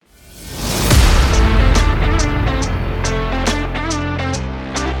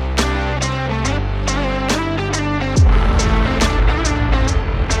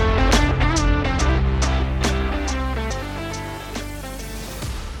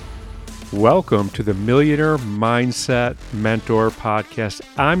Welcome to the Millionaire Mindset Mentor Podcast.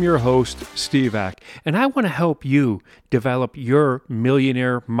 I'm your host, Steve Ack, and I want to help you develop your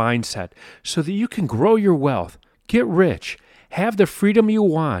millionaire mindset so that you can grow your wealth, get rich, have the freedom you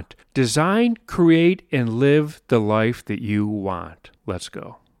want, design, create, and live the life that you want. Let's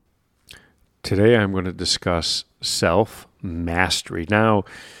go. Today I'm going to discuss self-mastery. Now,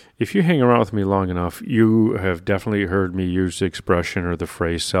 if you hang around with me long enough, you have definitely heard me use the expression or the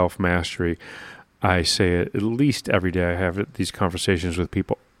phrase self-mastery. I say it at least every day. I have these conversations with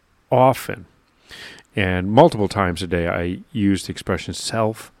people often. And multiple times a day, I use the expression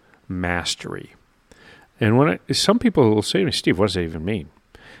self-mastery. And some people will say to me, Steve, what does that even mean?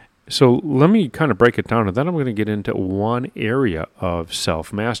 So let me kind of break it down, and then I'm going to get into one area of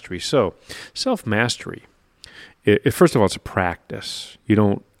self-mastery. So self-mastery, first of all, it's a practice. You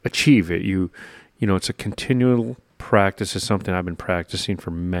don't achieve it. It's a continual practice. It's something I've been practicing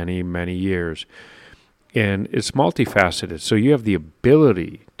for many, many years. And it's multifaceted. So you have the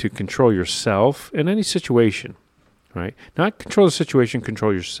ability to control yourself in any situation, right? Not control the situation,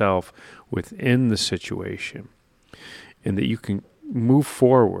 control yourself within the situation. And that you can move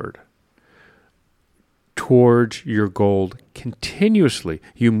forward towards your goal continuously.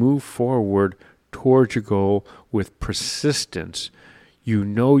 You move forward towards your goal with persistence. You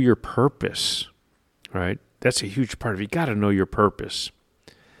know your purpose, right? That's a huge part of it. You got to know your purpose.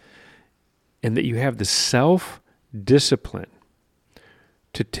 And that you have the self-discipline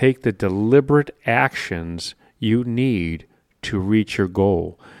to take the deliberate actions you need to reach your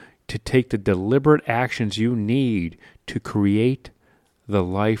goal, to take the deliberate actions you need to create the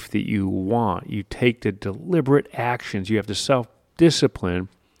life that you want. You take the deliberate actions. You have the self-discipline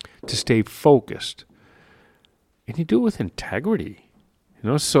to stay focused. And you do it with integrity.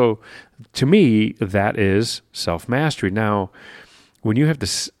 So to me, that is self-mastery. Now, when you have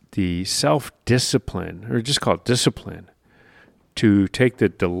the self-discipline, or just call it discipline, to take the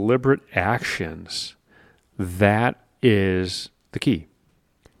deliberate actions, that is the key.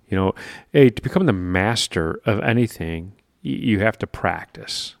 To become the master of anything, you have to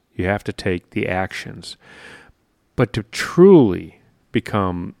practice. You have to take the actions. But to truly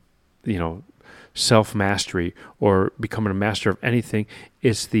become, self-mastery or becoming a master of anything,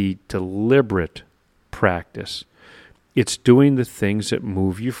 it's the deliberate practice. It's doing the things that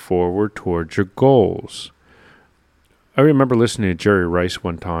move you forward towards your goals. I remember listening to Jerry Rice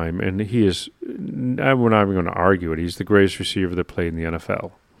one time, and we're not even going to argue it. He's the greatest receiver that played in the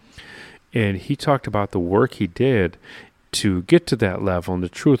NFL. And he talked about the work he did to get to that level. And the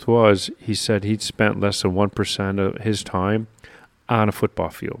truth was, he said he'd spent less than 1% of his time on a football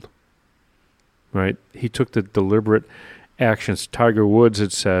field. Right? He took the deliberate actions. Tiger Woods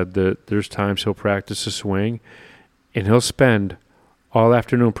had said that there's times he'll practice a swing, and he'll spend all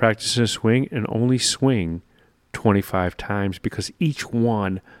afternoon practicing a swing and only swing 25 times because each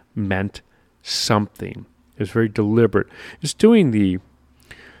one meant something. It was very deliberate. It's doing the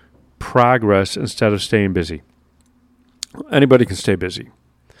progress instead of staying busy. Anybody can stay busy.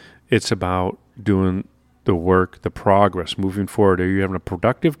 It's about doing the work, the progress, moving forward. Are you having a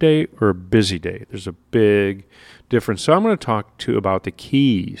productive day or a busy day? There's a big difference. So I'm going to talk about the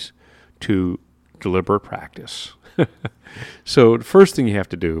keys to deliberate practice. So the first thing you have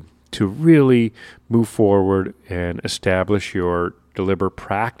to do to really move forward and establish your deliberate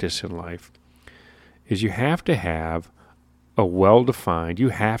practice in life is you have to have a well-defined, you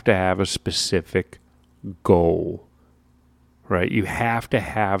have to have a specific goal. Right? You have to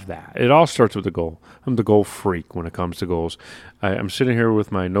have that. It all starts with a goal. I'm the goal freak when it comes to goals. I'm sitting here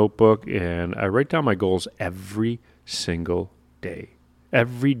with my notebook, and I write down my goals every single day.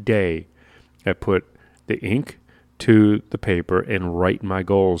 Every day, I put the ink to the paper and write my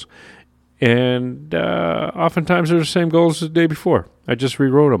goals. And oftentimes, they're the same goals as the day before. I just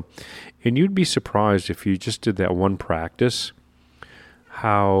rewrote them. And you'd be surprised if you just did that one practice,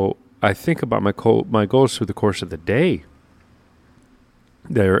 how I think about my goals through the course of the day.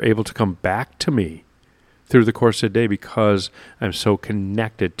 They're able to come back to me through the course of the day because I'm so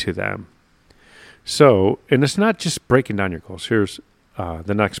connected to them. So, and it's not just breaking down your goals. Here's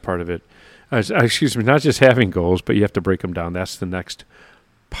the next part of it. Not just having goals, but you have to break them down. That's the next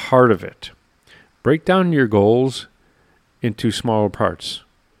part of it. Break down your goals into smaller parts.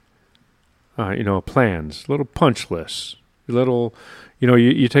 Plans, little punch lists,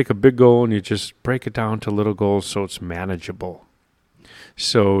 you take a big goal and you just break it down to little goals so it's manageable.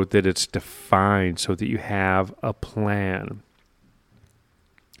 So that it's defined, so that you have a plan.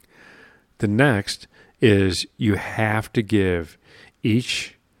 The next is you have to give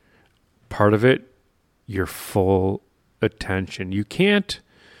each part of it your full attention. You can't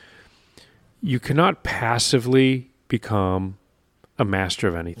You cannot passively become a master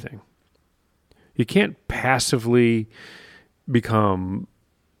of anything. You can't passively become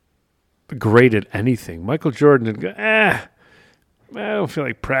great at anything. Michael Jordan didn't go, I don't feel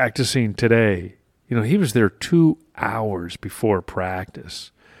like practicing today. He was there 2 hours before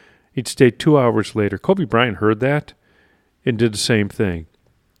practice. He'd stay 2 hours later. Kobe Bryant heard that and did the same thing.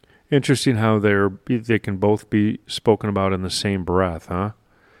 Interesting how they can both be spoken about in the same breath, huh?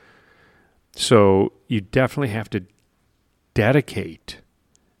 So you definitely have to dedicate,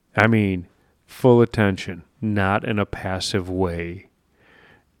 full attention, not in a passive way.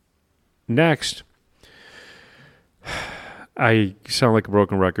 Next, I sound like a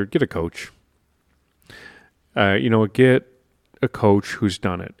broken record. Get a coach. Get a coach who's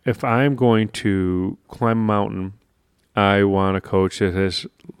done it. If I'm going to climb a mountain, I want a coach that has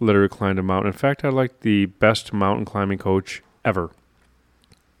literally climbed a mountain. In fact, I like the best mountain climbing coach ever.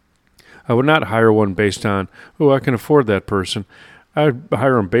 I would not hire one based on, I can afford that person. I'd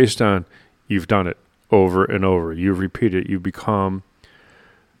hire them based on, you've done it over and over. You repeat it. You become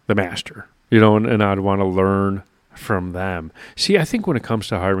the master, and I'd want to learn from them. See, I think when it comes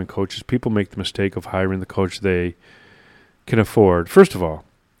to hiring coaches, people make the mistake of hiring the coach they can afford. First of all,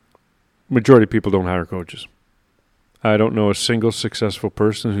 majority of people don't hire coaches. I don't know a single successful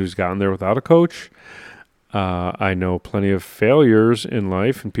person who's gotten there without a coach. I know plenty of failures in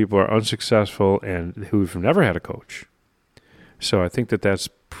life, and people are unsuccessful and who've never had a coach. So I think that's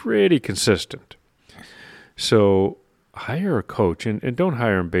pretty consistent. So hire a coach, and don't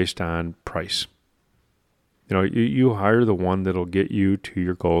hire them based on price. You hire the one that'll get you to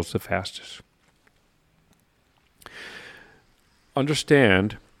your goals the fastest.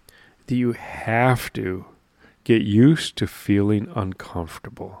 Understand that you have to get used to feeling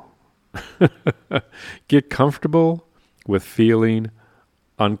uncomfortable. Get comfortable with feeling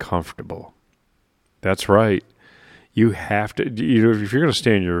uncomfortable. That's right. You have to, if you're going to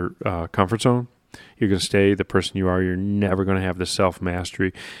stay in your comfort zone, you're going to stay the person you are. You're never going to have the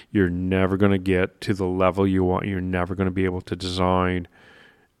self-mastery. You're never going to get to the level you want. You're never going to be able to design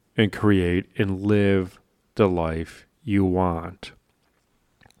and create and live the life you want.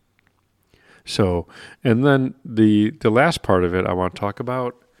 So, and then the last part of it I want to talk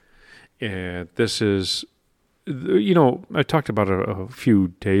about, and this is, I talked about it a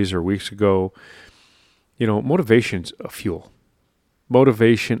few days or weeks ago. Motivation's a fuel.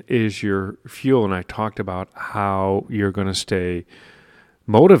 Motivation is your fuel, and I talked about how you're going to stay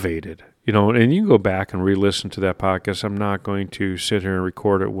motivated. And you can go back and re-listen to that podcast. I'm not going to sit here and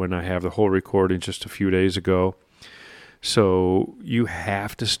record it when I have the whole recording just a few days ago. So you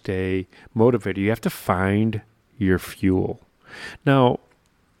have to stay motivated. You have to find your fuel. Now,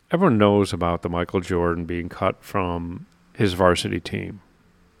 everyone knows about the Michael Jordan being cut from his varsity team,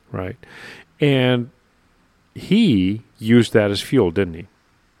 right? And he used that as fuel, didn't he?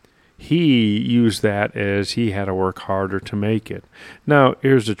 He used that as he had to work harder to make it. Now,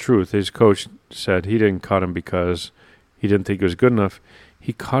 here's the truth. His coach said he didn't cut him because he didn't think he was good enough.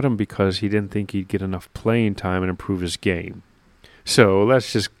 He cut him because he didn't think he'd get enough playing time and improve his game. So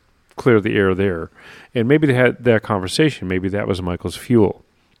let's just clear the air there. And maybe they had that conversation. Maybe that was Michael's fuel.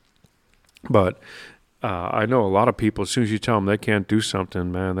 But I know a lot of people, as soon as you tell them they can't do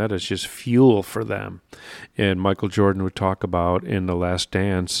something, man, that is just fuel for them. And Michael Jordan would talk about in The Last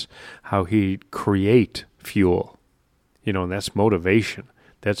Dance how he'd create fuel. And that's motivation.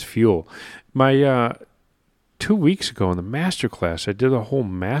 That's fuel. My 2 weeks ago in the masterclass, I did a whole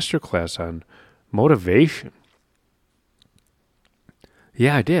masterclass on motivation.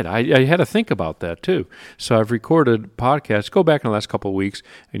 Yeah, I did. I had to think about that too. So I've recorded podcasts. Go back in the last couple of weeks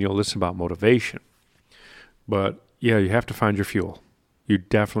and you'll listen about motivation. But yeah, you have to find your fuel. You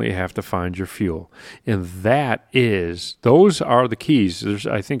definitely have to find your fuel. And those are the keys.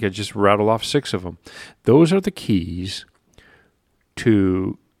 I think I just rattled off 6 of them. Those are the keys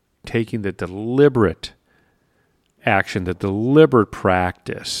to taking the deliberate action, the deliberate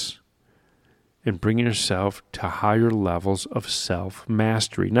practice, and bringing yourself to higher levels of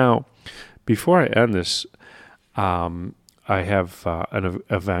self-mastery. Now, before I end this, I have an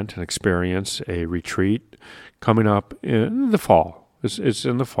event, an experience, a retreat coming up in the fall. It's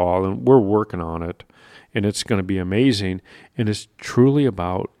in the fall, and we're working on it, and it's going to be amazing, and it's truly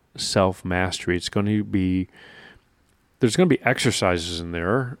about self-mastery. There's going to be exercises in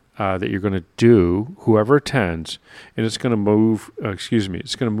there that you're going to do, whoever attends, and it's going to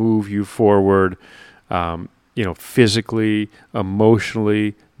move you forward, physically,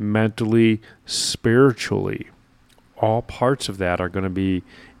 emotionally, mentally, spiritually. All parts of that are going to be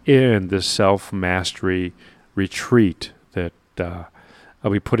in this self-mastery retreat that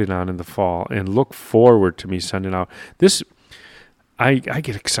I'll be putting on in the fall, and look forward to me sending out this. I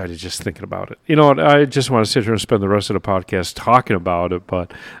get excited just thinking about it. You know what? I just want to sit here and spend the rest of the podcast talking about it,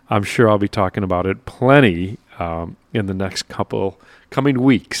 but I'm sure I'll be talking about it plenty in the next coming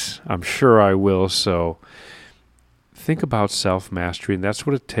weeks. I'm sure I will. So think about self-mastery, and that's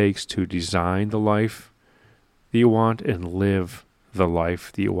what it takes to design the life that you want and live the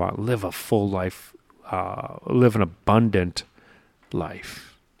life that you want. Live a full life, live an abundant life.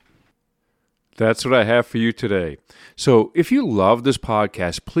 That's what I have for you today. So if you love this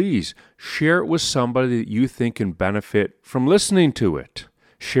podcast, please share it with somebody that you think can benefit from listening to it.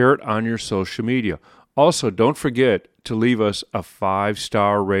 Share it on your social media. Also, don't forget to leave us a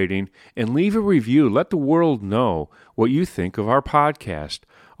 5-star rating and leave a review. Let the world know what you think of our podcast.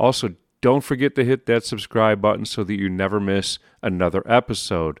 Also, don't forget to hit that subscribe button so that you never miss another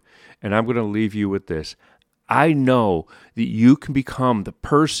episode. And I'm going to leave you with this. I know that you can become the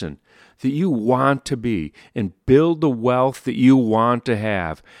person that you want to be and build the wealth that you want to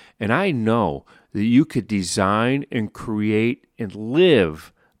have. And I know that you could design and create and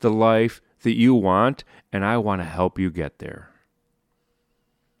live the life that you want, and I want to help you get there.